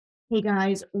Hey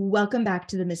guys, welcome back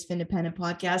to the Misfit Independent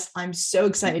podcast. I'm so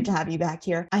excited to have you back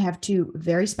here. I have two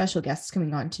very special guests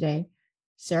coming on today,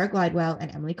 Sarah Glidewell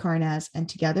and Emily Carnaz, and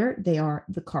together they are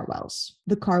the Carwells.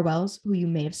 The Carwells, who you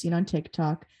may have seen on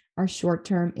TikTok, are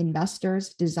short-term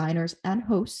investors, designers, and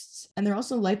hosts, and they're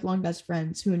also lifelong best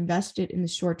friends who invested in the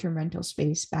short-term rental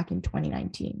space back in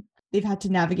 2019. They've had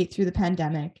to navigate through the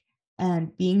pandemic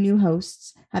and being new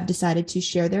hosts have decided to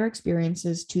share their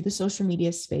experiences to the social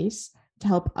media space to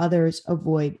help others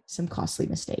avoid some costly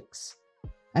mistakes.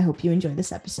 I hope you enjoy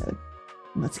this episode.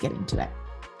 Let's get into it.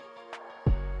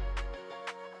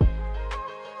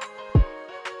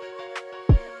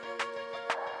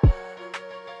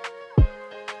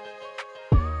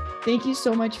 Thank you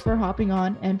so much for hopping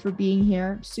on and for being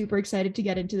here. Super excited to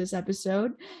get into this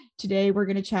episode. Today, we're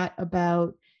going to chat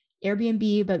about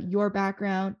Airbnb, about your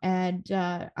background, and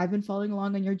I've been following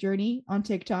along on your journey on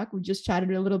TikTok. We just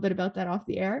chatted a little bit about that off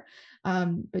the air,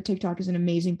 but TikTok is an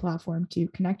amazing platform to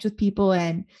connect with people.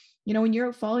 And, you know, when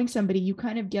you're following somebody, you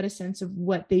kind of get a sense of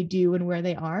what they do and where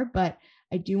they are. But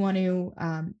I do want to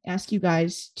ask you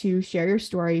guys to share your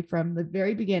story from the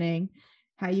very beginning,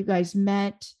 how you guys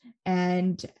met,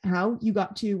 and how you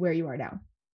got to where you are now.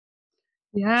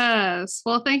 Yes.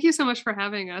 Well, thank you so much for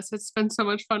having us. It's been so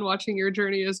much fun watching your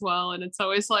journey as well. And it's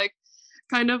always like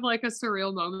kind of like a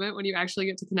surreal moment when you actually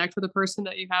get to connect with a person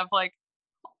that you have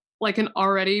like an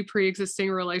already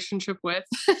pre-existing relationship with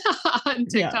on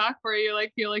TikTok, where you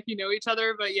like feel like you know each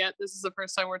other, but yet this is the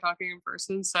first time we're talking in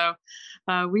person. So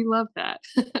we love that.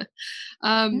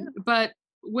 But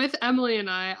with Emily and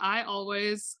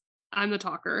I'm the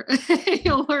talker.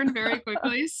 You'll learn very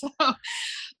quickly. So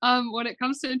when it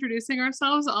comes to introducing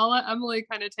ourselves, I'll let Emily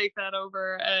kind of take that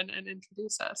over and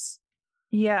introduce us.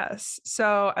 Yes.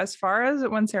 So as far as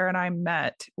when Sarah and I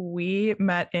met, we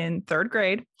met in third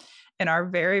grade in our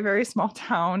very, very small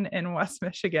town in West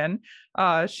Michigan.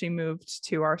 She moved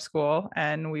to our school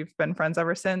and we've been friends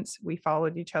ever since. We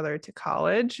followed each other to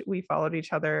college. We followed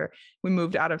each other. We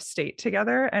moved out of state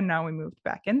together and now we moved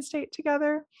back in state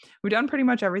together. We've done pretty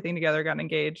much everything together, got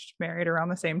engaged, married around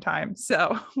the same time.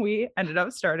 So we ended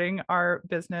up starting our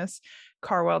business,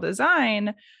 Carwell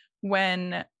Design,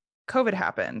 when COVID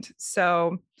happened.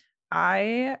 So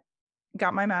I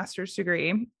got my master's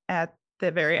degree at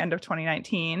the very end of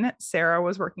 2019. Sarah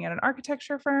was working at an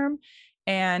architecture firm.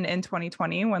 And in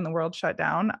 2020, when the world shut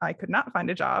down, I could not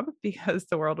find a job because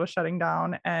the world was shutting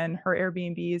down, and her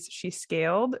Airbnbs, she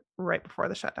scaled right before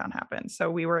the shutdown happened.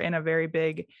 So we were in a very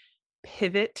big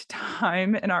pivot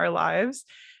time in our lives.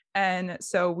 And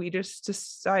so we just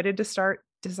decided to start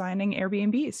designing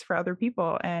Airbnbs for other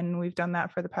people. And we've done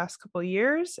that for the past couple of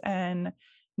years and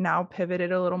now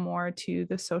pivoted a little more to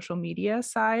the social media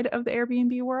side of the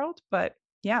Airbnb world. But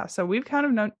yeah, so we've kind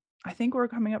of known, I think we're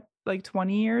coming up like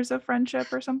 20 years of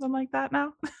friendship or something like that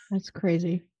now. That's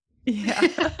crazy. Yeah.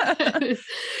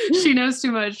 She knows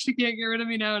too much. She can't get rid of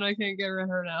me now and I can't get rid of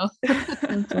her now.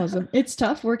 That's awesome. It's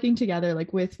tough working together,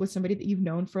 like with somebody that you've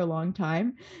known for a long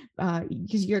time,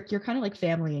 because you're kind of like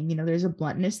family, and you know there's a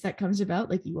bluntness that comes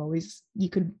about. Like you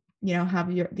could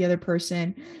have the other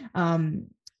person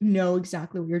know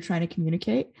exactly what you're trying to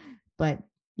communicate, but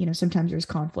sometimes there's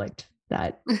conflict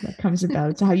that comes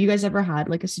about. So have you guys ever had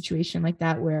like a situation like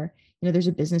that where there's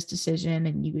a business decision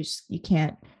and you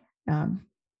can't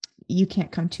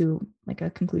come to like a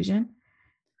conclusion?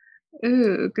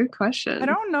 Ooh, good question. I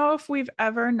don't know if we've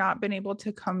ever not been able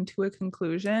to come to a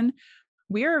conclusion.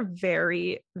 We are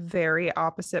very, very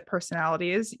opposite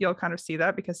personalities. You'll kind of see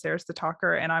that because Sarah's the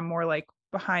talker and I'm more like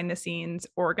behind the scenes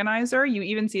organizer. You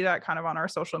even see that kind of on our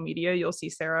social media. You'll see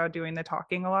Sarah doing the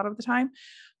talking a lot of the time.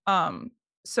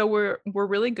 So we're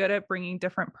really good at bringing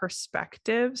different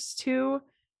perspectives to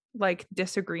like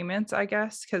disagreements, I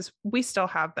guess, because we still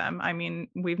have them. I mean,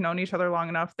 we've known each other long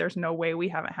enough. There's no way we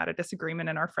haven't had a disagreement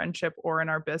in our friendship or in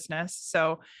our business.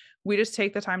 So we just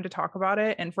take the time to talk about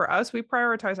it. And for us, we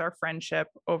prioritize our friendship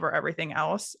over everything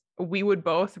else. We would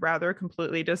both rather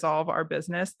completely dissolve our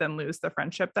business than lose the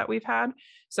friendship that we've had.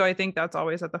 So I think that's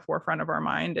always at the forefront of our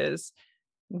mind is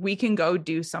we can go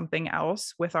do something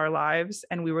else with our lives.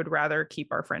 And we would rather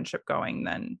keep our friendship going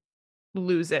than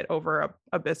lose it over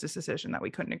a business decision that we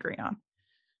couldn't agree on.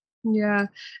 Yeah.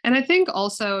 And I think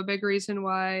also a big reason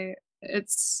why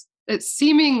it's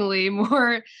seemingly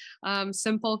more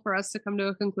simple for us to come to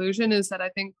a conclusion is that I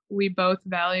think we both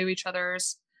value each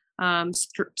other's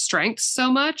strengths so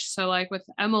much. So like with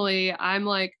Emily, I'm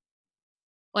like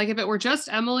if it were just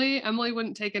Emily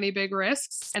wouldn't take any big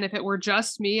risks. And if it were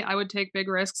just me, I would take big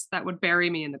risks that would bury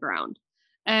me in the ground.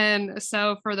 And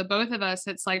so for the both of us,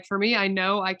 it's like, for me, I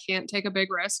know I can't take a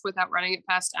big risk without running it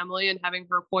past Emily and having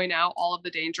her point out all of the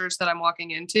dangers that I'm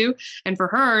walking into. And for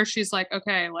her, she's like,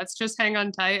 okay, let's just hang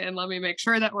on tight and let me make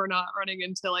sure that we're not running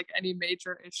into like any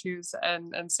major issues,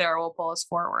 and Sarah will pull us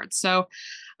forward. So,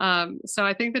 so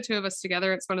I think the two of us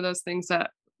together, it's one of those things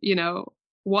that,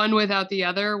 one without the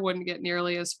other wouldn't get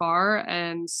nearly as far.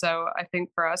 And so I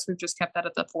think for us, we've just kept that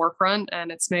at the forefront,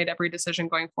 and it's made every decision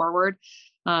going forward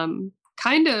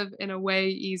kind of in a way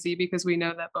easy, because we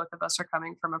know that both of us are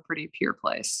coming from a pretty pure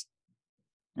place.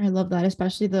 I love that,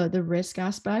 especially the risk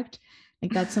aspect.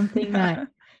 Like that's something that,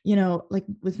 like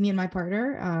with me and my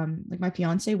partner, like my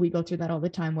fiance, we go through that all the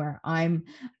time where I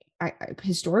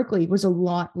historically was a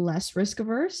lot less risk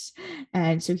averse.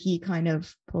 And so he kind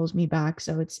of pulls me back.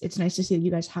 So it's nice to see that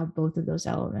you guys have both of those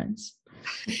elements.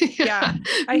 Yeah.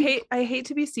 I hate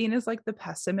to be seen as like the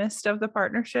pessimist of the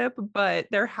partnership, but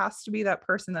there has to be that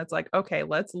person that's like, okay,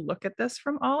 let's look at this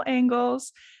from all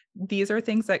angles. These are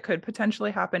things that could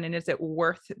potentially happen. And is it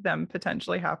worth them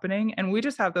potentially happening? And we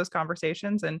just have those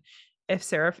conversations. And if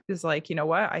Sarah is like, you know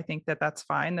what, I think that that's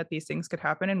fine, that these things could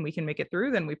happen and we can make it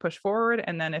through, then we push forward.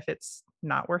 And then if it's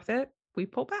not worth it, we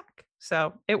pull back.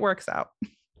 So it works out.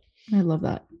 I love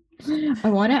that. I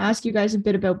want to ask you guys a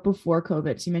bit about before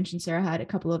COVID. So you mentioned Sarah had a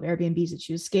couple of Airbnbs that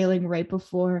she was scaling right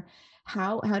before.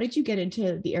 How did you get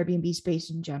into the Airbnb space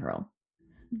in general?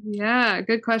 Yeah,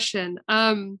 good question.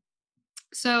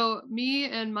 So me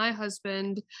and my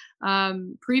husband,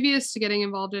 previous to getting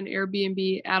involved in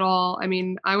Airbnb at all, I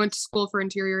mean, I went to school for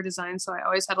interior design, so I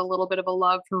always had a little bit of a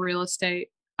love for real estate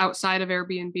outside of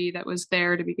Airbnb that was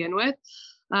there to begin with.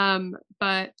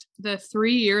 But the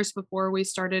 3 years before we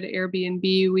started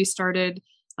Airbnb, we started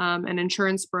an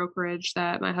insurance brokerage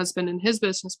that my husband and his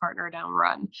business partner now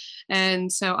run.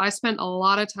 And so I spent a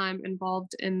lot of time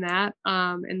involved in that,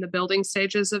 in the building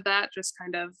stages of that, just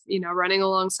kind of, running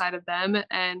alongside of them.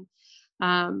 And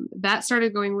that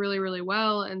started going really, really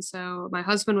well. And so my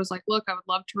husband was like, look, I would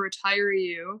love to retire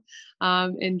you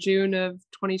in June of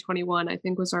 2021, I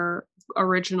think was our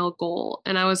original goal.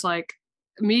 And I was like,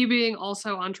 me being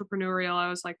also entrepreneurial, I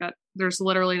was like, that there's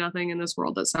literally nothing in this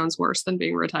world that sounds worse than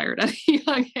being retired at a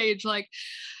young age. Like,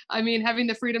 I mean, having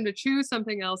the freedom to choose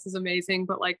something else is amazing,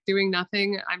 but like doing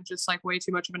nothing, I'm just like way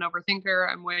too much of an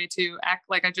overthinker. I'm way too act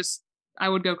like I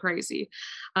would go crazy.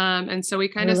 And so we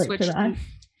kind of switched.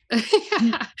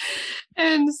 Yeah.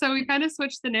 And so we kind of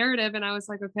switched the narrative, and I was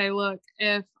like, okay, look,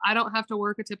 if I don't have to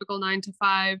work a typical 9 to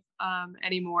 5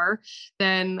 anymore,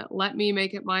 then let me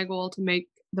make it my goal to make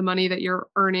the money that you're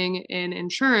earning in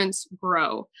insurance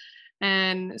grow.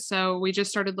 And so we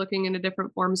just started looking into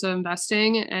different forms of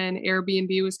investing, and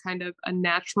Airbnb was kind of a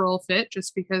natural fit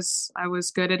just because I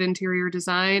was good at interior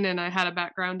design and I had a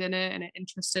background in it and it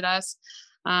interested us.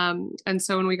 And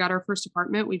so when we got our first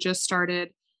apartment, we just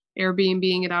started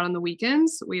Airbnb it out on the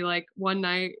weekends. We like one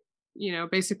night,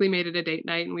 basically made it a date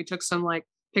night, and we took some like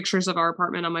pictures of our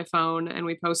apartment on my phone and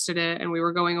we posted it, and we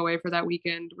were going away for that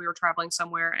weekend. We were traveling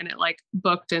somewhere and it like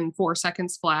booked in 4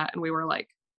 seconds flat. And we were like,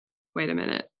 wait a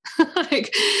minute,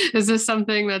 like, is this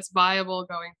something that's viable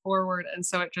going forward? And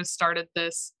so it just started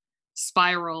this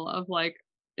spiral of like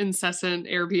incessant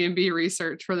Airbnb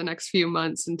research for the next few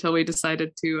months until we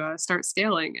decided to start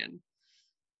scaling,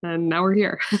 and now we're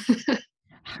here.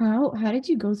 How did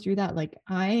you go through that? Like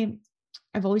I've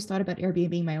always thought about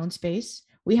Airbnb my own space.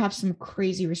 We have some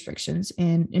crazy restrictions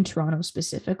in Toronto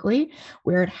specifically,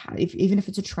 where even if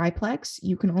it's a triplex,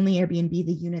 you can only Airbnb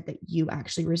the unit that you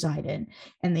actually reside in,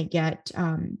 and they get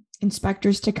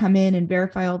inspectors to come in and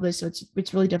verify all this. So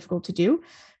it's really difficult to do.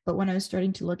 But when I was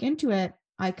starting to look into it,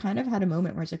 I kind of had a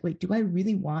moment where I was like, wait, do I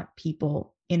really want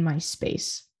people in my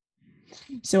space?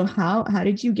 So how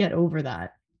did you get over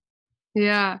that?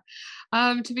 Yeah.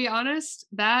 To be honest,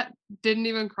 that didn't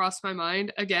even cross my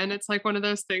mind. Again, it's like one of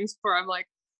those things where I'm like,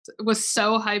 was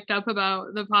so hyped up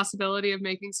about the possibility of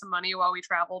making some money while we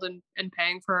traveled and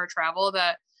paying for our travel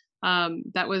that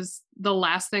that was the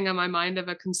last thing on my mind of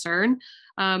a concern.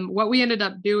 What we ended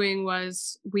up doing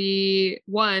was we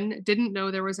didn't know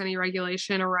there was any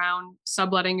regulation around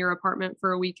subletting your apartment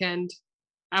for a weekend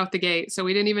out the gate. So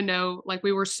we didn't even know, like,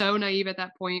 we were so naive at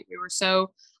that point. We were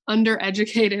so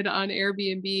undereducated on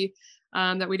Airbnb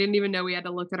that we didn't even know we had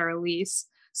to look at our lease.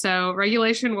 So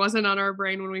regulation wasn't on our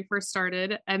brain when we first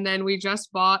started. And then we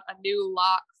just bought a new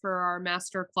lock for our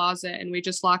master closet, and we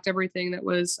just locked everything that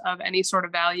was of any sort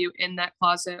of value in that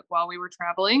closet while we were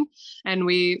traveling. And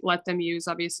we let them use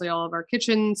obviously all of our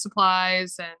kitchen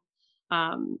supplies,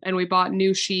 and we bought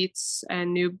new sheets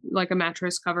and new, like, a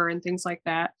mattress cover and things like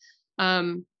that.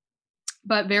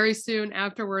 But very soon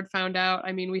afterward found out,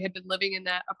 I mean, we had been living in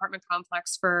that apartment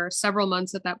complex for several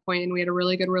months at that point, and we had a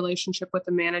really good relationship with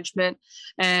the management.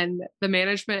 And the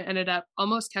management ended up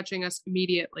almost catching us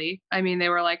immediately. I mean, they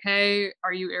were like, "Hey,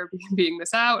 are you Airbnb-ing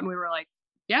this out?" And we were like,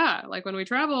 "Yeah, like when we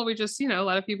travel, we just,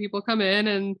 let a few people come in."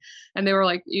 And they were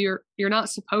like, You're not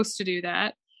supposed to do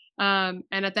that." And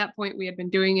at that point, we had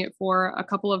been doing it for a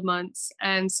couple of months.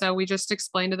 And so we just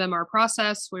explained to them our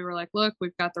process. We were like, "Look,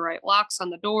 we've got the right locks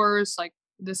on the doors. Like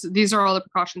these are all the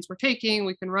precautions we're taking.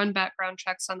 We can run background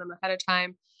checks on them ahead of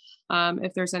time.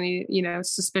 If there's any,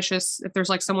 suspicious, if there's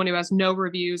like someone who has no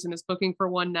reviews and is booking for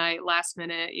one night last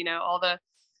minute, all the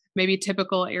maybe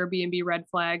typical Airbnb red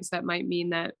flags that might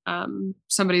mean that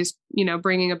somebody's,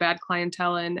 bringing a bad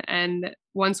clientele in." And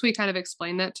once we kind of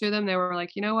explained that to them, they were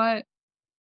like, "You know what?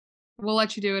 We'll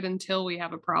let you do it until we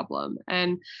have a problem."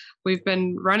 And we've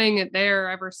been running it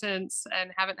there ever since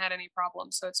and haven't had any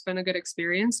problems. So it's been a good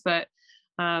experience. But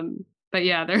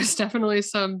yeah, there's definitely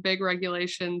some big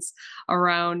regulations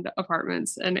around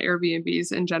apartments and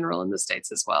Airbnbs in general in the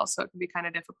States as well. So it can be kind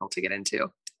of difficult to get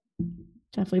into.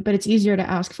 Definitely. But it's easier to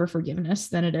ask for forgiveness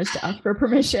than it is to ask for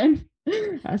permission.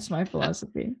 That's my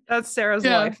philosophy. That's Sarah's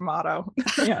life motto.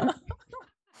 Yeah.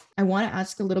 I want to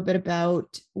ask a little bit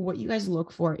about what you guys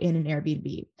look for in an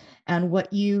Airbnb and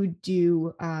what you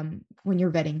do when you're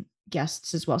vetting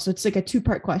guests as well. So it's like a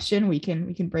two-part question. We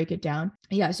can break it down.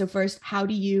 Yeah. So first, how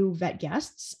do you vet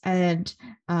guests? And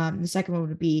the second one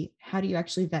would be, how do you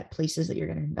actually vet places that you're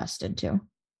going to invest into?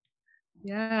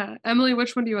 Yeah. Emily,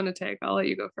 which one do you want to take? I'll let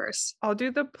you go first. I'll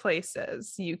do the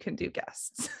places. You can do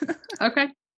guests. Okay.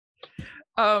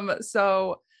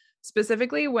 So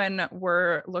specifically when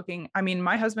we're looking, I mean,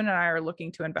 my husband and I are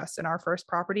looking to invest in our first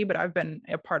property, but I've been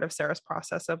a part of Sarah's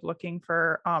process of looking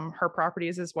for her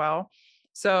properties as well.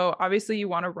 So obviously you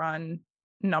want to run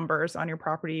numbers on your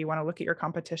property. You want to look at your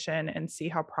competition and see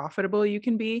how profitable you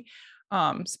can be.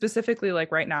 Specifically,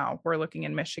 like right now, we're looking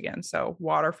in Michigan. So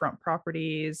waterfront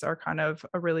properties are kind of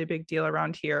a really big deal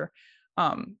around here.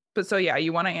 But so yeah,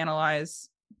 you want to analyze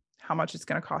how much it's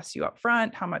going to cost you up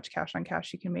front, how much cash on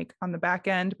cash you can make on the back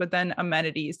end, but then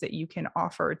amenities that you can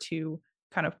offer to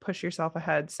kind of push yourself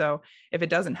ahead. So if it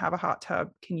doesn't have a hot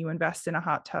tub, can you invest in a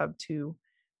hot tub to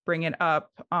bring it up?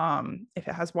 If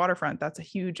it has waterfront, that's a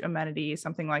huge amenity,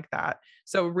 something like that.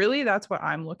 So really that's what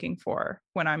I'm looking for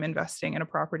when I'm investing in a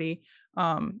property.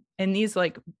 In these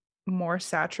like more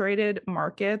saturated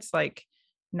markets, like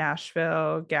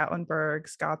Nashville, Gatlinburg,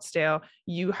 Scottsdale,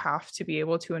 you have to be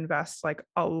able to invest like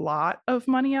a lot of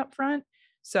money up front.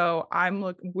 So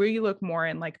we look more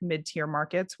in like mid-tier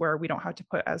markets where we don't have to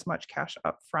put as much cash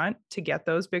up front to get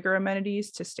those bigger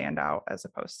amenities to stand out, as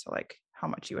opposed to like how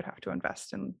much you would have to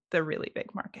invest in the really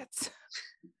big markets.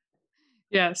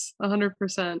 Yes,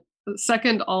 100%.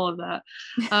 Second, all of that.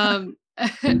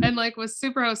 And like with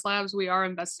Superhouse Labs, we are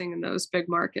investing in those big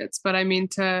markets, but I mean,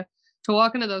 to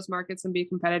walk into those markets and be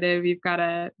competitive, you've got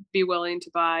to be willing to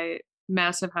buy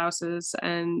massive houses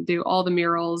and do all the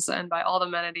murals and buy all the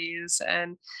amenities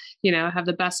and, have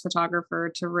the best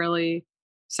photographer to really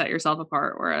set yourself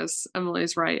apart. Whereas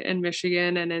Emily's right, in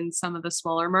Michigan and in some of the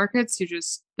smaller markets,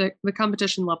 the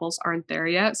competition levels aren't there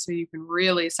yet. So you can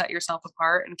really set yourself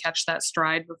apart and catch that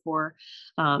stride before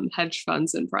hedge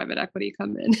funds and private equity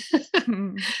come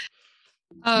in.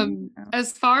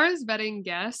 As far as vetting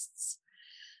guests,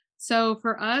 so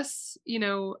for us,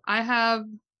 I have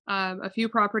a few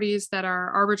properties that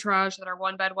are arbitrage, that are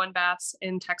 1-bed, 1-baths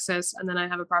in Texas. And then I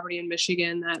have a property in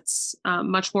Michigan that's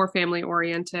much more family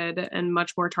oriented and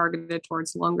much more targeted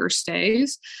towards longer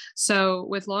stays. So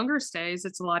with longer stays,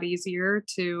 it's a lot easier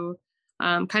to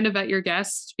kind of vet your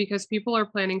guests because people are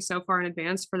planning so far in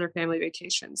advance for their family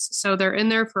vacations. So they're in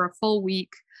there for a full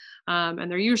week and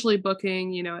they're usually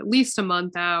booking, at least a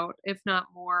month out, if not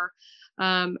more.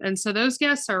 And so those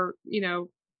guests are,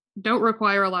 don't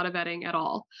require a lot of vetting at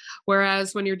all.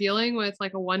 Whereas when you're dealing with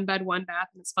like a 1-bed, 1-bath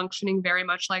and it's functioning very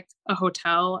much like a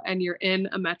hotel and you're in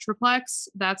a metroplex,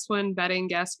 that's when vetting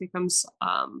guests becomes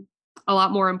a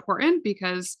lot more important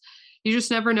because you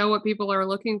just never know what people are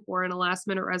looking for in a last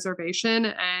minute reservation.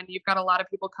 And you've got a lot of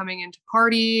people coming in to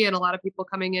party and a lot of people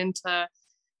coming in to,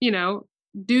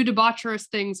 do debaucherous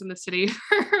things in the city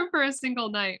for a single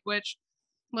night, which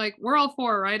like we're all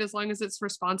for, right? As long as it's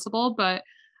responsible. But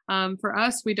for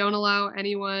us, we don't allow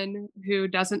anyone who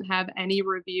doesn't have any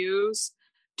reviews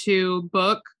to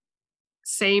book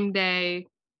same day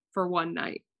for one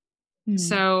night.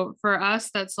 So for us,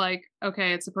 that's like,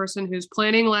 okay, it's a person who's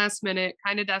planning last minute,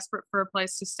 kind of desperate for a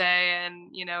place to stay and,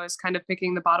 is kind of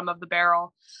picking the bottom of the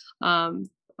barrel of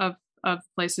of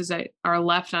places that are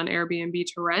left on Airbnb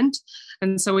to rent.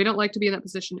 And so we don't like to be in that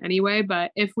position anyway.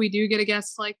 But if we do get a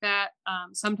guest like that,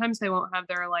 sometimes they won't have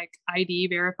their like ID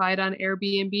verified on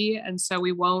Airbnb. And so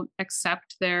we won't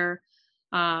accept their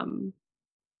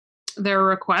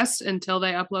request until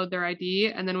they upload their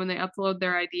ID. And then when they upload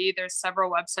their ID, there's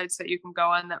several websites that you can go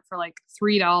on that for like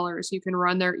 $3, you can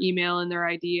run their email and their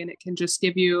ID, and it can just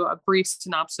give you a brief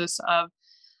synopsis of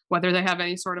whether they have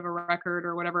any sort of a record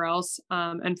or whatever else.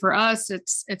 And for us,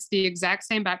 it's the exact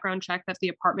same background check that the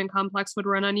apartment complex would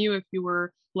run on you if you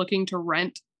were looking to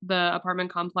rent the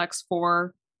apartment complex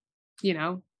for,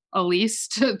 a lease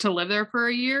to live there for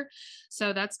a year.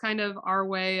 So that's kind of our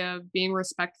way of being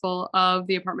respectful of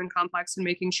the apartment complex and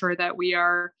making sure that we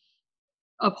are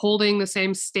upholding the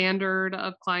same standard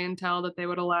of clientele that they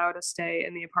would allow to stay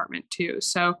in the apartment too.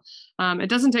 So it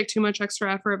doesn't take too much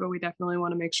extra effort, but we definitely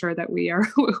want to make sure that we are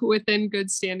within good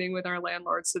standing with our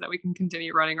landlords so that we can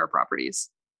continue running our properties.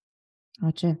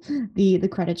 Gotcha. The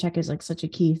credit check is like such a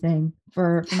key thing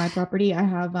for my property. I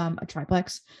have a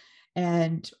triplex,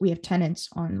 and we have tenants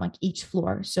on like each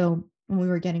floor. So when we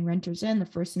were getting renters in, the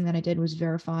first thing that I did was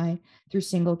verify through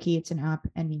Single Key. It's an app,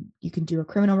 and you can do a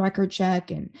criminal record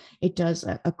check, and it does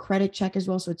a credit check as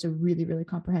well. So it's a really, really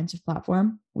comprehensive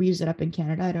platform. We use it up in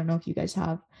Canada. I don't know if you guys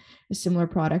have a similar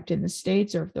product in the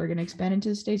States or if they're going to expand into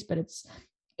the States, but it's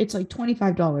like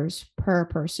 $25 per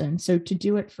person. So to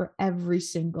do it for every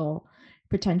single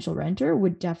potential renter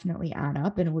would definitely add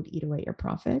up, and it would eat away your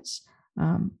profits.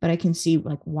 But I can see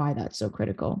like why that's so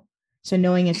critical. So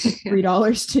knowing it's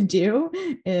 $3 to do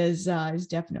is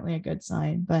definitely a good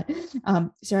sign. But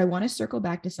so I want to circle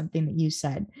back to something that you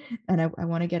said, and I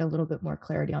want to get a little bit more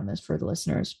clarity on this for the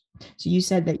listeners. So you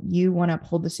said that you want to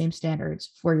uphold the same standards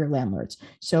for your landlords.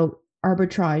 So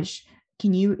arbitrage,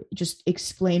 can you just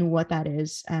explain what that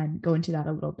is and go into that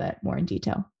a little bit more in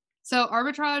detail? So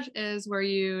arbitrage is where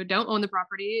you don't own the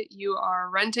property. You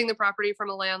are renting the property from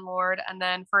a landlord and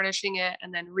then furnishing it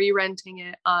and then re-renting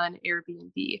it on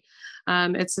Airbnb.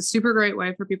 It's a super great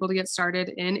way for people to get started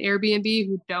in Airbnb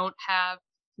who don't have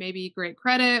maybe great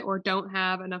credit or don't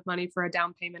have enough money for a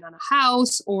down payment on a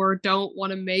house or don't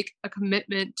want to make a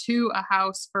commitment to a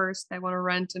house first. They want to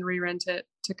rent and re-rent it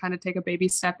to kind of take a baby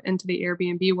step into the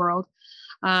Airbnb world.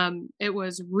 It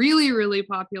was really, really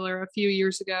popular a few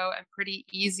years ago and pretty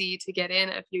easy to get in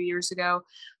a few years ago,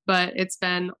 but it's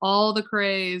been all the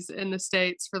craze in the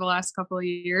States for the last couple of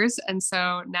years. And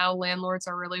so now landlords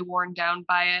are really worn down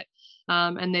by it.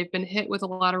 And they've been hit with a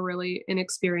lot of really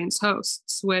inexperienced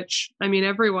hosts, which, I mean,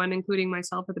 everyone, including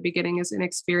myself at the beginning, is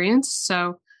inexperienced.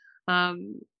 So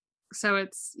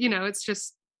it's, it's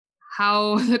just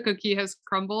how the cookie has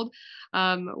crumbled,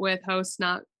 with hosts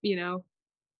not,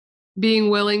 being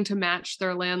willing to match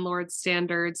their landlord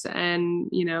standards and,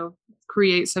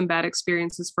 create some bad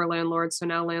experiences for landlords. So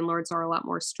now landlords are a lot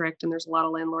more strict, and there's a lot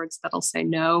of landlords that'll say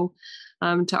no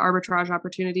to arbitrage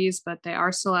opportunities, but they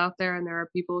are still out there, and there are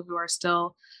people who are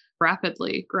still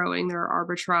rapidly growing their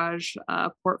arbitrage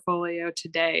portfolio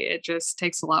today. It just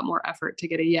takes a lot more effort to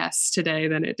get a yes today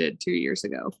than it did 2 years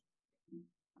ago.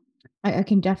 I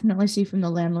can definitely see from the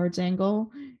landlord's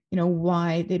angle,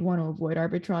 why they'd want to avoid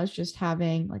arbitrage, just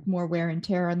having like more wear and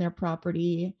tear on their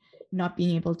property, not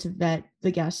being able to vet the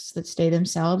guests that stay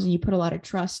themselves. And you put a lot of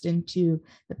trust into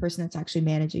the person that's actually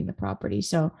managing the property.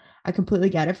 So I completely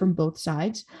get it from both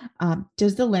sides.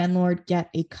 Does the landlord get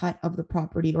a cut of the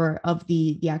property or of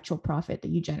the actual profit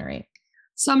that you generate?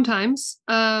 Sometimes.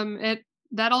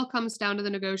 That all comes down to the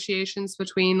negotiations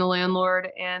between the landlord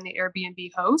and the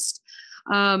Airbnb host.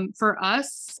 For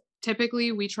us,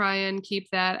 typically we try and keep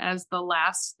that as the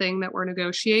last thing that we're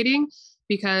negotiating,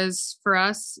 because for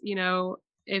us,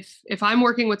 if I'm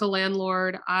working with a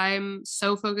landlord, I'm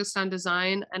so focused on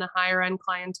design and a higher end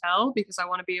clientele because I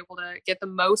want to be able to get the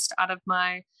most out of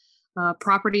my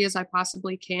property as I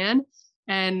possibly can.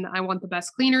 And I want the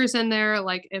best cleaners in there.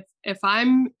 Like if I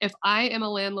am a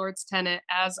landlord's tenant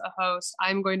as a host,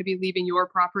 I'm going to be leaving your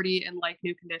property in like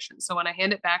new condition. So when I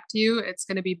hand it back to you, it's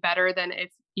going to be better than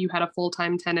if you had a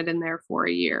full-time tenant in there for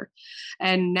a year.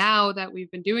 And now that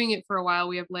we've been doing it for a while,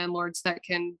 we have landlords that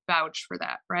can vouch for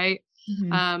that, right?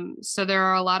 Mm-hmm. So there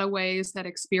are a lot of ways that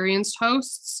experienced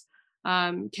hosts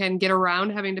can get around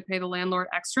having to pay the landlord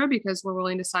extra because we're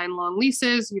willing to sign long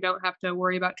leases. You don't have to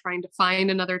worry about trying to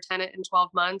find another tenant in 12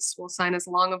 months. We'll sign as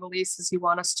long of a lease as you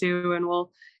want us to. And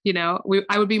we'll,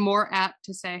 I would be more apt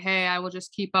to say, hey, I will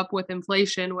just keep up with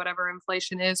inflation, whatever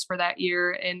inflation is for that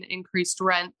year, and increased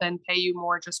rent than pay you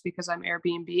more just because I'm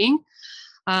Airbnb-ing.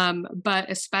 But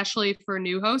especially for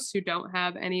new hosts who don't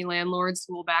have any landlords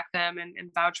who will back them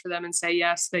and vouch for them and say,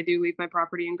 yes, they do leave my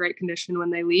property in great condition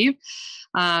when they leave.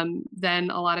 Then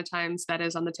a lot of times that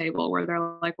is on the table where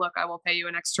they're like, look, I will pay you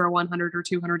an extra $100 or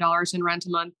 $200 in rent a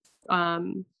month,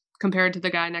 compared to the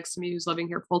guy next to me who's living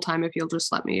here full time if you'll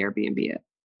just let me Airbnb it.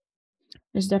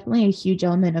 There's definitely a huge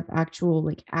element of actual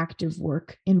like active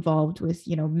work involved with,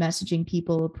 messaging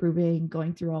people, approving,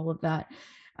 going through all of that,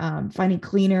 finding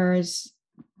cleaners,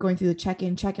 going through the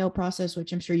check-in, check-out process,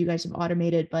 which I'm sure you guys have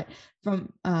automated. But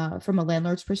from a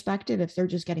landlord's perspective, if they're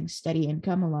just getting steady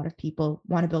income, a lot of people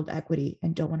want to build equity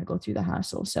and don't want to go through the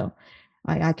hassle. So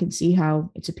I can see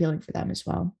how it's appealing for them as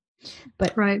well.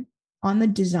 But right. On the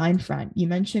design front, you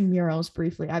mentioned murals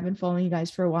briefly. I've been following you guys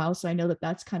for a while, so I know that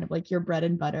that's kind of like your bread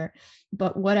and butter.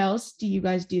 But what else do you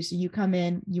guys do? So you come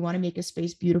in, you want to make a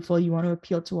space beautiful, you want to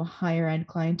appeal to a higher end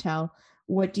clientele.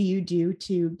 What do you do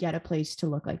to get a place to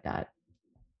look like that?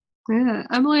 Yeah,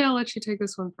 Emily, I'll let you take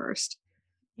this one first.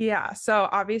 Yeah. So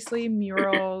obviously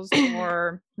murals,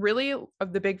 or really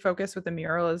the big focus with the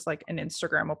mural is like an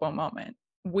Instagrammable moment.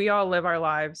 We all live our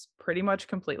lives pretty much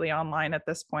completely online at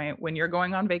this point. When you're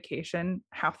going on vacation,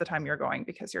 half the time you're going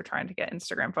because you're trying to get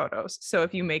Instagram photos. So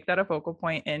if you make that a focal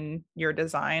point in your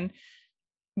design,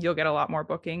 you'll get a lot more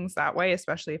bookings that way,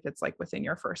 especially if it's like within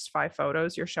your first 5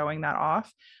 photos, you're showing that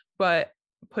off. But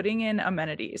putting in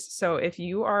amenities. So if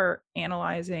you are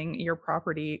analyzing your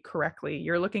property correctly,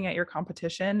 you're looking at your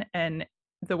competition, and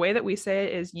the way that we say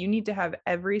it is you need to have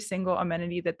every single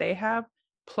amenity that they have,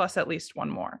 plus at least one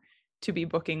more to be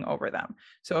booking over them.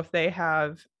 So if they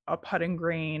have a putting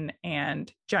green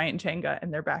and giant Jenga in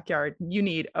their backyard, you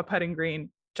need a putting green,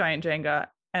 giant Jenga,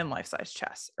 and life-size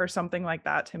chess or something like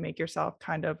that to make yourself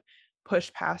kind of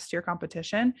push past your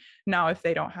competition. Now, if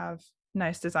they don't have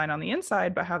nice design on the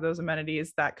inside, but have those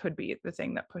amenities, that could be the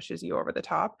thing that pushes you over the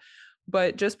top.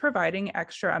 But just providing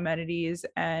extra amenities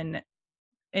and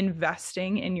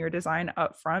investing in your design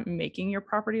up front, making your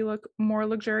property look more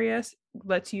luxurious,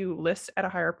 lets you list at a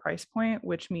higher price point,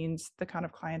 which means the kind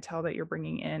of clientele that you're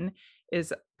bringing in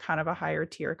is kind of a higher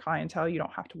tier clientele. You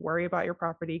don't have to worry about your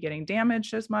property getting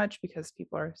damaged as much because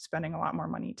people are spending a lot more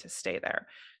money to stay there.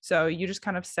 So you just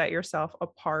kind of set yourself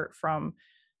apart from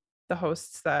the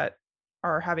hosts that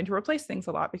are having to replace things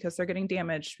a lot because they're getting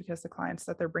damaged because the clients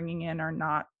that they're bringing in are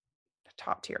not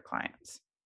top tier clients.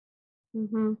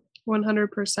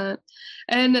 100%.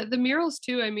 And the murals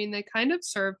too, I mean, they kind of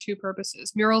serve two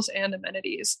purposes, murals and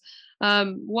amenities.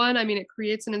 One, I mean, it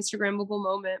creates an Instagrammable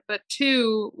moment, but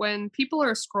two, when people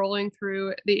are scrolling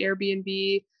through the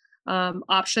Airbnb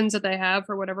options that they have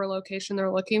for whatever location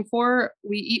they're looking for,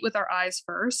 we eat with our eyes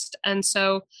first. And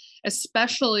so,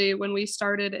 especially when we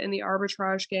started in the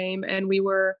arbitrage game and we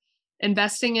were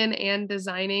investing in and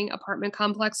designing apartment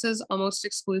complexes almost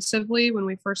exclusively when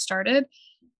we first started,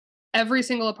 every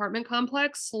single apartment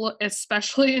complex,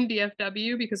 especially in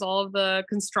DFW, because all of the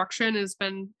construction has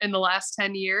been in the last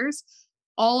 10 years,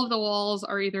 all of the walls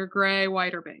are either gray,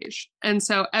 white, or beige. And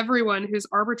so everyone who's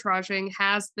arbitraging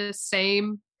has this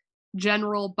same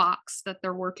general box that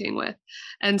they're working with.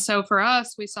 And so for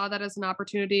us, we saw that as an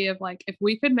opportunity of like, if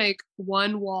we could make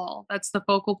one wall that's the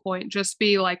focal point just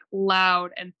be like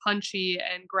loud and punchy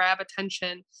and grab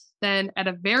attention, then at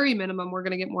a very minimum, we're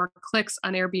going to get more clicks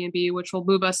on Airbnb, which will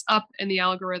move us up in the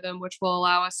algorithm, which will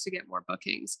allow us to get more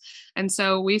bookings. And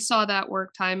so we saw that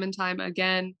work time and time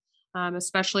again,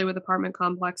 especially with apartment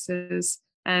complexes.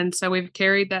 And so we've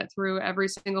carried that through every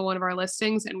single one of our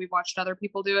listings, and we've watched other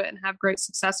people do it and have great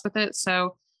success with it.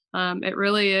 So it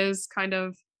really is kind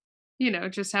of,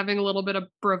 just having a little bit of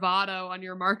bravado on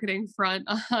your marketing front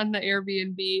on the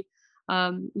Airbnb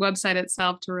website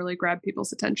itself to really grab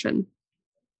people's attention.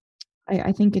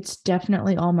 I think it's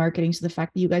definitely all marketing. So the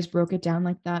fact that you guys broke it down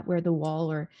like that, where the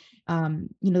wall or,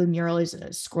 the mural is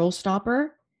a scroll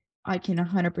stopper, I can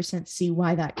 100% see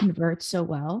why that converts so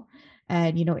well.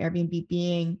 And, Airbnb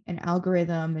being an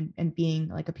algorithm and being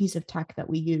like a piece of tech that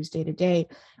we use day to day.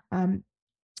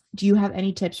 Do you have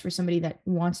any tips for somebody that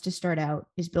wants to start out,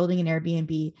 is building an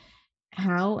Airbnb?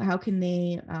 How can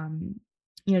they,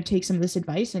 take some of this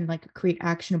advice and like create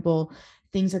actionable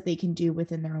things that they can do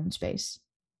within their own space?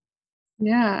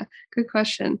 Yeah, good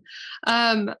question.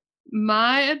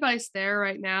 My advice there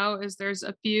right now is there's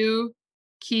a few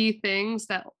key things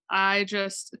that I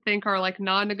just think are like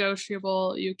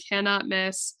non-negotiable. You cannot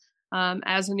miss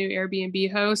as a new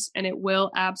Airbnb host, and it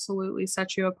will absolutely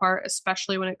set you apart,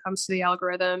 especially when it comes to the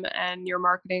algorithm and your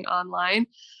marketing online.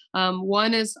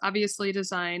 One is obviously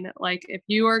design. Like if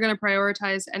you are going to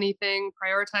prioritize anything,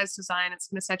 prioritize design. It's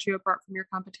going to set you apart from your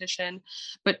competition.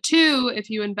 But two, if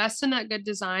you invest in that good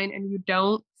design and you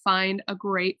don't find a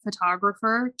great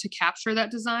photographer to capture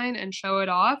that design and show it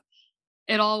off,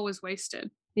 it all was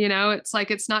wasted. It's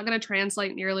like it's not going to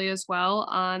translate nearly as well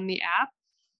on the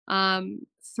app.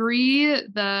 Three,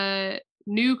 the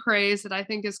new craze that I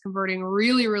think is converting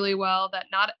really, really well that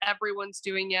not everyone's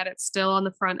doing yet. It's still on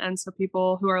the front end. So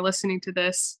people who are listening to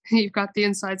this, you've got the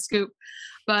inside scoop,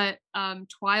 but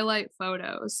twilight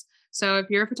photos. So if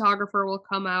your photographer will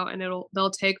come out and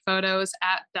they'll take photos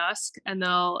at dusk and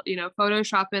they'll,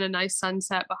 Photoshop in a nice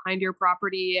sunset behind your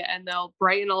property and they'll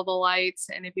brighten all the lights.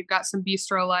 And if you've got some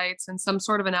bistro lights and some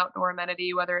sort of an outdoor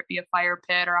amenity, whether it be a fire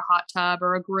pit or a hot tub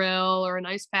or a grill or a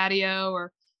nice patio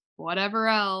or whatever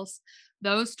else,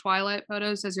 those twilight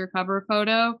photos as your cover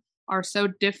photo are so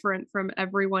different from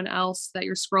everyone else that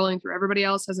you're scrolling through. Everybody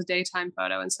else has a daytime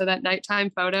photo. And so that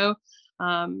nighttime photo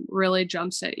really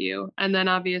jumps at you. And then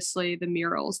obviously the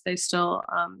murals, they still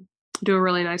do a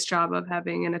really nice job of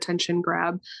having an attention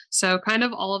grab. So kind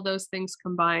of all of those things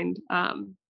combined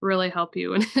really help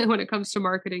you when it comes to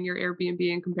marketing your Airbnb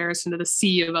in comparison to the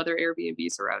sea of other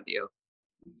Airbnbs around you.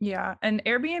 Yeah. And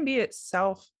Airbnb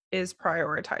itself is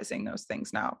prioritizing those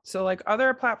things now. So like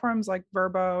other platforms like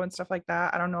Vrbo and stuff like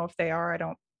that, I don't know if they are.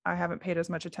 I haven't paid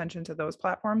as much attention to those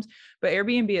platforms, but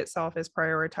Airbnb itself is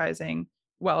prioritizing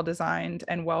well-designed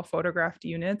and well-photographed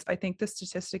units. I think the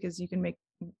statistic is you can make,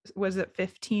 was it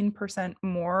 15%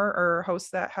 more, or hosts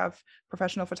that have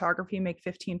professional photography make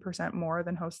 15% more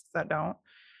than hosts that don't.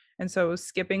 And so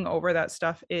skipping over that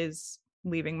stuff is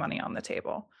leaving money on the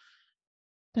table.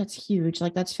 That's huge.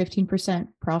 Like that's 15%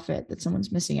 profit that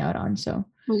someone's missing out on. So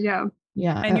yeah.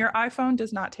 And your iPhone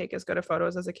does not take as good of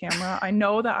photos as a camera. I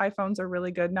know that iPhones are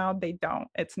really good now. They don't.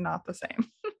 It's not the same.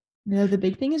 No, the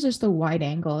big thing is just the wide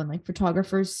angle, and like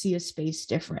photographers see a space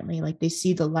differently. Like they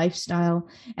see the lifestyle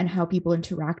and how people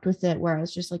interact with it,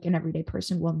 whereas just like an everyday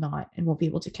person will not and won't be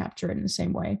able to capture it in the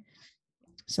same way.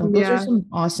 So those are some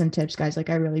awesome tips, guys.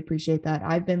 Like I really appreciate that.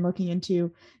 I've been looking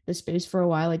into the space for a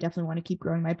while. I definitely want to keep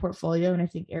growing my portfolio, and I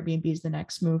think Airbnb is the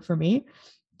next move for me.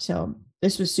 So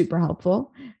this was super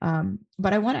helpful.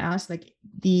 But I want to ask, like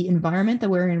the environment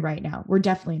that we're in right now, we're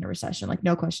definitely in a recession, like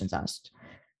no questions asked.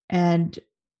 And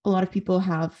a lot of people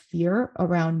have fear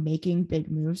around making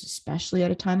big moves, especially at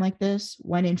a time like this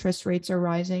when interest rates are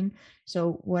rising.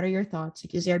 So what are your thoughts?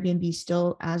 Like, is Airbnb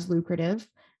still as lucrative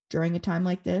during a time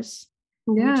like this?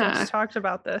 Yeah. We just talked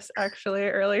about this actually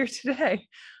earlier today.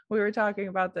 We were talking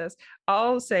about this.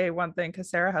 I'll say one thing because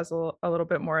Sarah has a little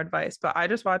bit more advice, but I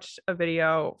just watched a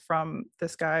video from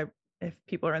this guy. If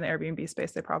people are in the Airbnb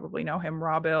space, they probably know him,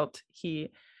 Robuilt. He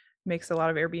makes a lot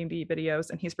of Airbnb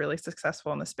videos and he's really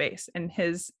successful in the space. And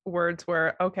his words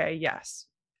were, okay, yes,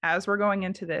 as we're going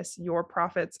into this, your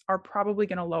profits are probably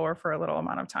going to lower for a little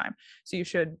amount of time. So you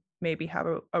should maybe have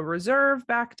a reserve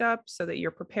backed up so that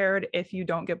you're prepared if you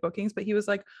don't get bookings. But he was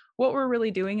like, what we're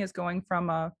really doing is going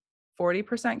from a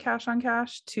 40% cash on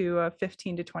cash to a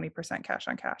 15 to 20% cash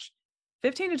on cash.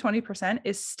 15 to 20%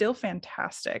 is still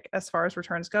fantastic as far as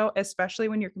returns go, especially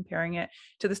when you're comparing it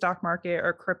to the stock market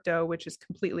or crypto, which is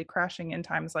completely crashing in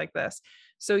times like this.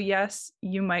 So yes,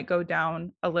 you might go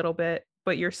down a little bit,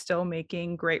 but you're still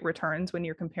making great returns when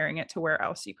you're comparing it to where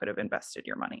else you could have invested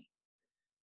your money.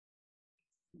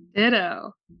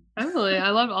 Ditto. Totally. I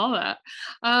love all that.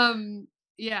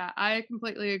 Yeah, I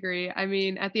completely agree. I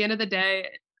mean, at the end of the day,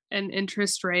 an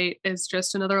interest rate is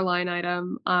just another line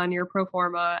item on your pro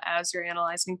forma as you're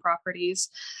analyzing properties.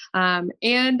 And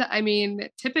I mean,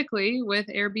 typically with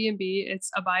Airbnb,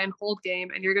 it's a buy and hold game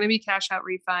and you're going to be cash out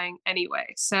refining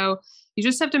anyway. So you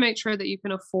just have to make sure that you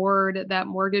can afford that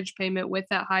mortgage payment with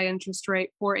that high interest rate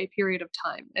for a period of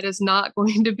time. It is not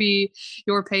going to be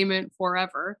your payment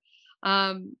forever.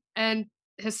 And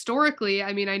historically,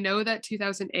 I mean, I know that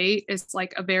 2008 is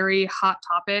like a very hot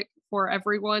topic for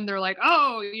everyone. They're like,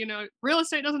 oh, real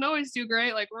estate doesn't always do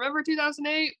great. Like, remember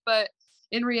 2008? But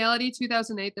in reality,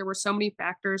 2008, there were so many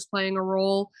factors playing a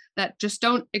role that just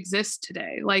don't exist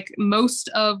today. Like most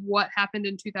of what happened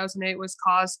in 2008 was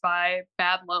caused by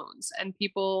bad loans and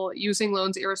people using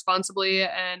loans irresponsibly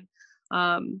and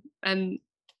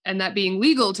that being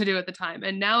legal to do at the time.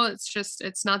 And now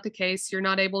it's not the case. You're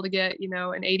not able to get,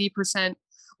 an 80%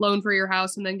 loan for your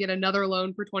house and then get another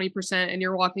loan for 20% and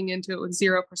you're walking into it with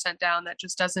 0% down. That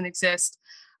just doesn't exist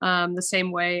the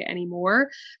same way anymore.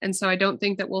 And so I don't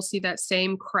think that we'll see that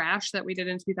same crash that we did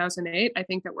in 2008. I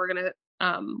think that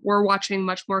we're watching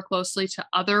much more closely to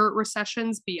other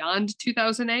recessions beyond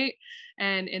 2008.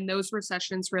 And in those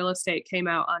recessions, real estate came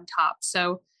out on top.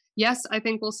 So yes, I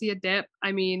think we'll see a dip.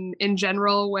 I mean, in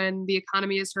general, when the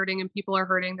economy is hurting and people are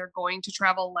hurting, they're going to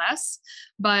travel less.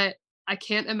 But I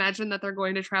can't imagine that they're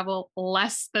going to travel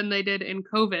less than they did in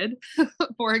COVID,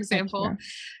 for That's example. fair.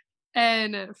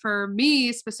 And for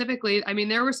me specifically, I mean,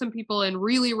 there were some people in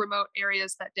really remote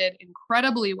areas that did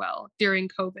incredibly well during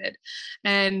COVID.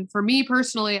 And for me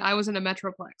personally, I was in a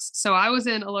metroplex. So I was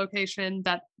in a location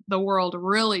that the world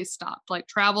really stopped. Like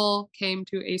travel came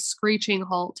to a screeching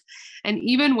halt. And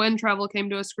even when travel came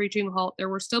to a screeching halt, there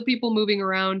were still people moving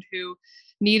around who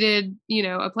needed,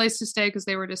 a place to stay because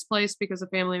they were displaced because a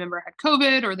family member had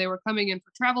COVID or they were coming in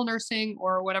for travel nursing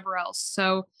or whatever else.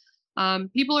 So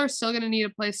people are still going to need a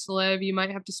place to live. You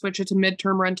might have to switch it to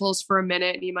midterm rentals for a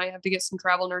minute. And you might have to get some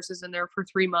travel nurses in there for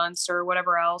 3 months or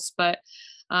whatever else. But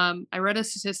I read a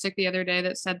statistic the other day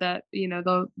that said that,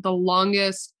 the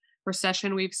longest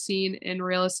recession we've seen in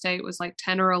real estate was like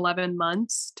 10 or 11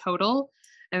 months total.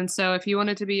 And so if you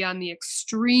wanted to be on the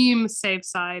extreme safe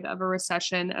side of a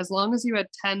recession, as long as you had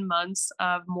 10 months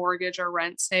of mortgage or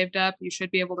rent saved up, you should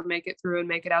be able to make it through and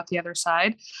make it out the other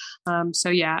side. So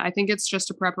yeah, I think it's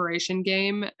just a preparation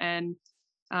game. And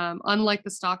unlike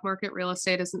the stock market, real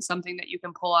estate isn't something that you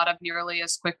can pull out of nearly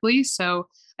as quickly. So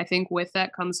I think with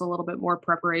that comes a little bit more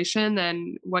preparation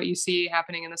than what you see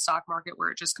happening in the stock market,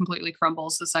 where it just completely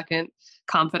crumbles the second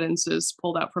confidence is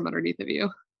pulled out from underneath of you.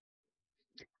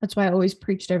 That's why I always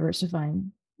preach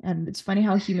diversifying. And it's funny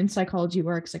how human psychology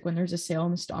works. Like when there's a sale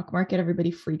in the stock market, everybody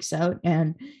freaks out.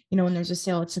 And, when there's a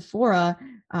sale at Sephora,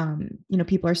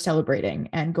 people are celebrating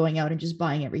and going out and just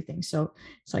buying everything. So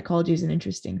psychology is an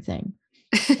interesting thing.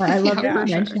 But I love that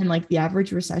you mentioned like the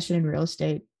average recession in real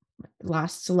estate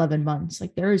lasts 11 months.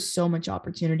 Like there is so much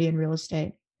opportunity in real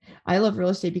estate. I love real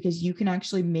estate because you can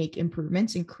actually make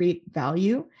improvements and create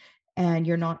value, and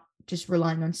you're not just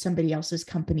relying on somebody else's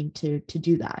company to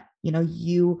do that.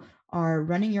 You are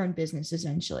running your own business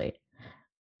essentially.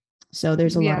 So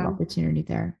there's a lot of opportunity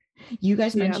there. You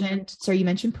guys mentioned, you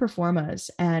mentioned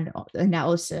performas and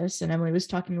analysis, and Emily was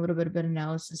talking a little bit about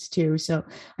analysis too. So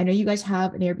I know you guys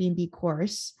have an Airbnb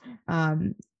course.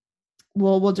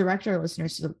 We'll direct our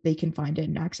listeners so that they can find it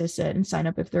and access it and sign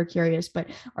up if they're curious. But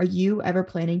are you ever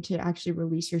planning to actually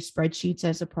release your spreadsheets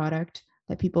as a product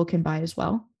that people can buy as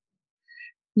well?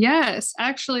 Yes,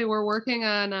 actually, we're working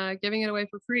on giving it away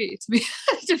for free.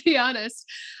 To be honest,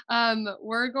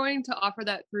 we're going to offer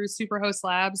that through Superhost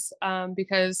Labs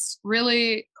because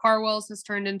really, Carwells has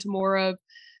turned into more of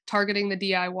targeting the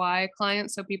DIY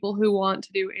clients, so people who want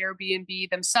to do Airbnb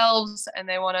themselves and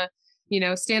they want to,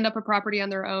 stand up a property on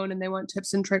their own and they want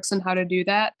tips and tricks on how to do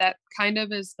that. That kind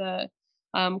of is the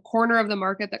corner of the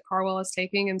market that Carwell is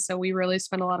taking. And so we really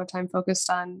spend a lot of time focused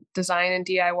on design and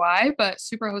DIY, but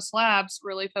Superhost Labs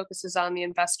really focuses on the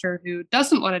investor who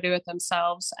doesn't want to do it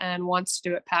themselves and wants to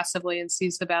do it passively and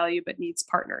sees the value, but needs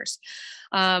partners.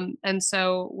 And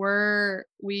so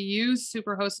we use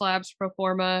Superhost Labs pro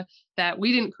forma that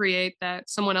we didn't create, that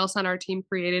someone else on our team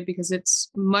created, because it's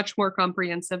much more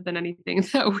comprehensive than anything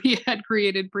that we had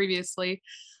created previously.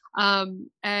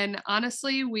 And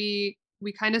honestly, we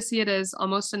kind of see it as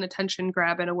almost an attention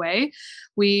grab in a way.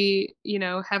 We,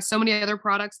 have so many other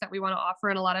products that we want to offer.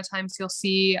 And a lot of times you'll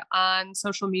see on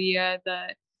social media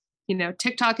the,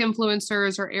 TikTok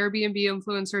influencers or Airbnb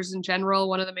influencers in general,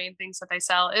 one of the main things that they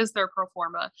sell is their pro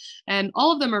forma. And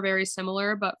all of them are very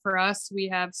similar. But for us, we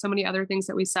have so many other things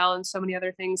that we sell and so many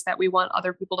other things that we want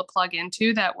other people to plug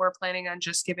into that we're planning on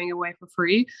just giving away for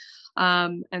free.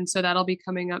 And so that'll be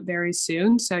coming up very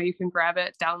soon. So you can grab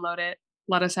it, download it,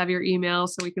 let us have your email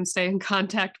so we can stay in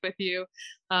contact with you.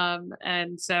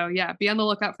 And so, be on the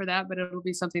lookout for that, but it'll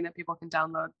be something that people can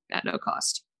download at no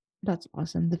cost. That's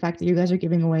awesome. The fact that you guys are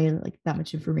giving away like that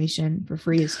much information for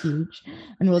free is huge.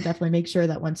 And we'll definitely make sure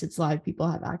that once it's live, people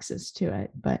have access to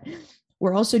it. But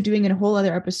we're also doing a whole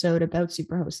other episode about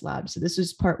Superhost Labs. So this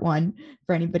is part 1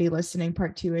 for anybody listening.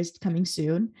 Part 2 is coming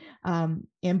soon.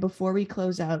 And before we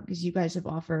close out, because you guys have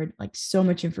offered like so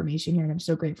much information here and I'm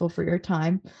so grateful for your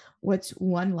time, what's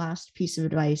one last piece of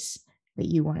advice that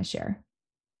you want to share?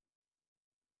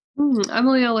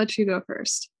 Emily, I'll let you go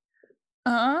first.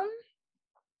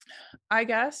 I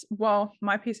guess,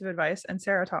 my piece of advice, and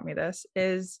Sarah taught me this,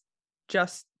 is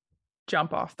just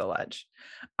jump off the ledge.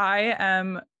 I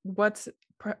am analysis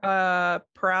by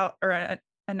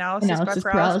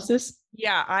paralysis.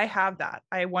 Yeah, I have that.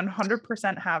 I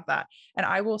 100% have that. And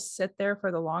I will sit there for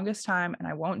the longest time and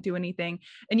I won't do anything.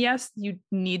 And yes, you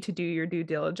need to do your due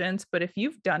diligence, but if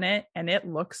you've done it and it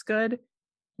looks good,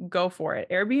 go for it.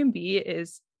 Airbnb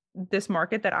is this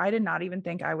market that I did not even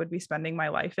think I would be spending my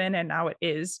life in. And now it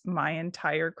is my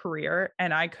entire career.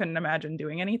 And I couldn't imagine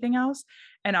doing anything else.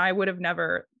 And I would have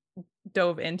never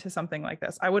dove into something like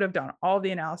this. I would have done all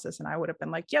the analysis and I would have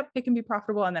been like, yep, it can be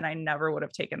profitable. And then I never would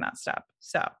have taken that step.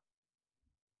 So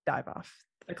dive off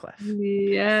the cliff.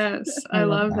 Yes, I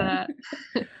love that.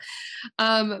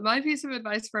 that. My piece of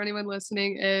advice for anyone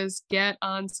listening is get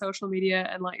on social media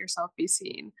and let yourself be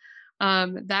seen.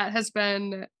 That has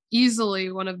been easily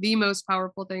one of the most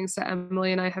powerful things that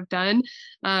Emily and I have done.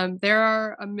 There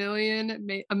are a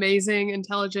million amazing,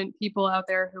 intelligent people out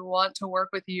there who want to work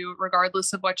with you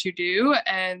regardless of what you do,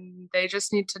 and they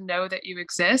just need to know that you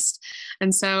exist.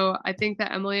 And so I think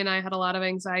that Emily and I had a lot of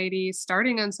anxiety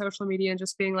starting on social media and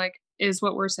just being like, is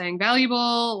what we're saying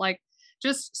valuable? Like,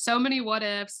 just so many what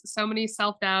ifs, so many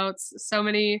self-doubts, so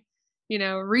many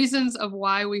reasons of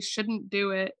why we shouldn't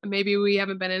do it. Maybe we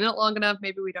haven't been in it long enough.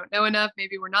 Maybe we don't know enough.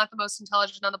 Maybe we're not the most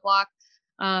intelligent on the block.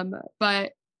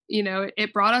 But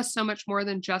it brought us so much more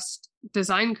than just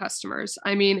design customers.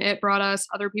 I mean, it brought us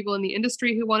other people in the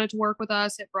industry who wanted to work with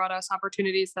us. It brought us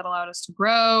opportunities that allowed us to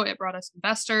grow. It brought us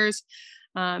investors.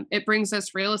 It brings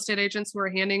us real estate agents who are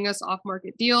handing us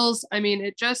off-market deals. I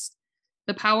mean,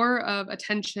 the power of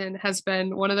attention has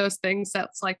been one of those things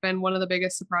that's like been one of the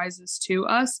biggest surprises to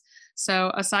us.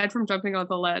 So aside from jumping on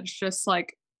the ledge, just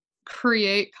like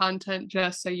create content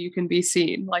just so you can be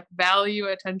seen, like value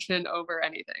attention over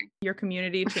anything. Your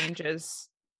community changes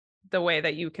the way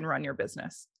that you can run your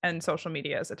business, and social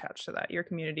media is attached to that. Your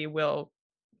community will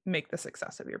make the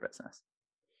success of your business.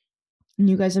 And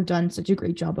you guys have done such a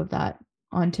great job of that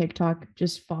on TikTok,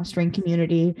 just fostering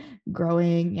community,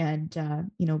 growing, and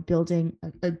building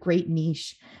a great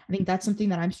niche. I think that's something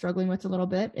that I'm struggling with a little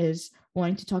bit, is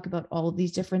wanting to talk about all of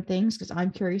these different things, because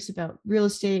I'm curious about real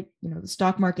estate, the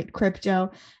stock market,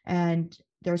 crypto, and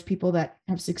there's people that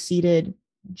have succeeded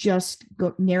just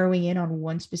narrowing in on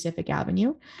one specific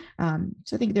avenue.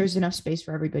 So I think there's enough space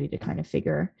for everybody to kind of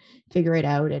figure it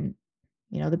out. And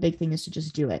the big thing is to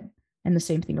just do it. And the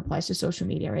same thing applies to social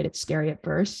media, right? It's scary at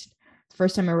first. The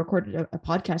first time I recorded a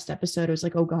podcast episode, I was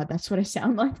like, oh God, that's what I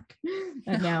sound like.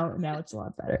 And now it's a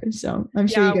lot better. So I'm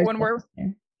sure you guys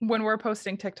when we're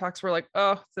posting TikToks, we're like,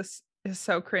 oh, this is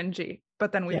so cringy.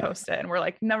 But then we post it and we're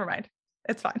like, never mind.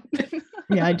 It's fine.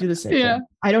 Yeah, I do the same thing.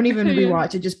 I don't even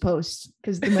rewatch, I just post,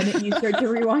 because the minute you start to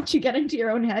rewatch, you get into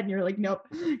your own head and you're like, nope,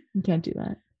 you can't do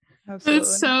that. Absolutely.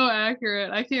 It's so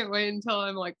accurate. I can't wait until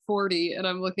I'm like 40 and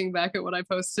I'm looking back at what I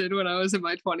posted when I was in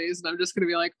my 20s, and I'm just going to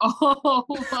be like, oh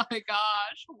my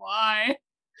gosh, why?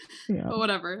 Yeah. But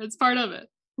whatever, it's part of it.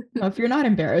 Well, if you're not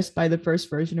embarrassed by the first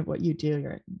version of what you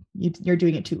do, you're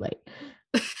doing it too late.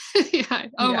 Yeah.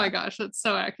 Oh my gosh, that's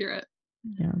so accurate.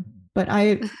 Yeah. But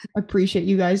I appreciate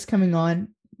you guys coming on.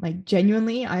 Like,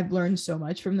 genuinely, I've learned so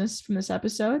much from this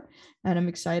episode, and I'm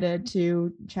excited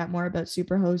to chat more about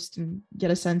Superhost and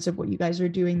get a sense of what you guys are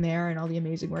doing there and all the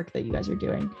amazing work that you guys are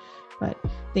doing. But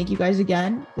thank you guys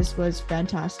again. This was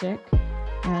fantastic,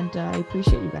 and I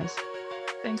appreciate you guys.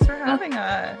 Thanks for having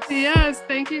us. Yes,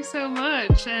 thank you so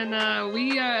much. And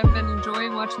we have been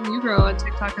enjoying watching you grow on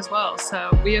TikTok as well.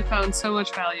 So we have found so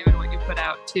much value in what you put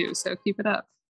out too. So keep it up.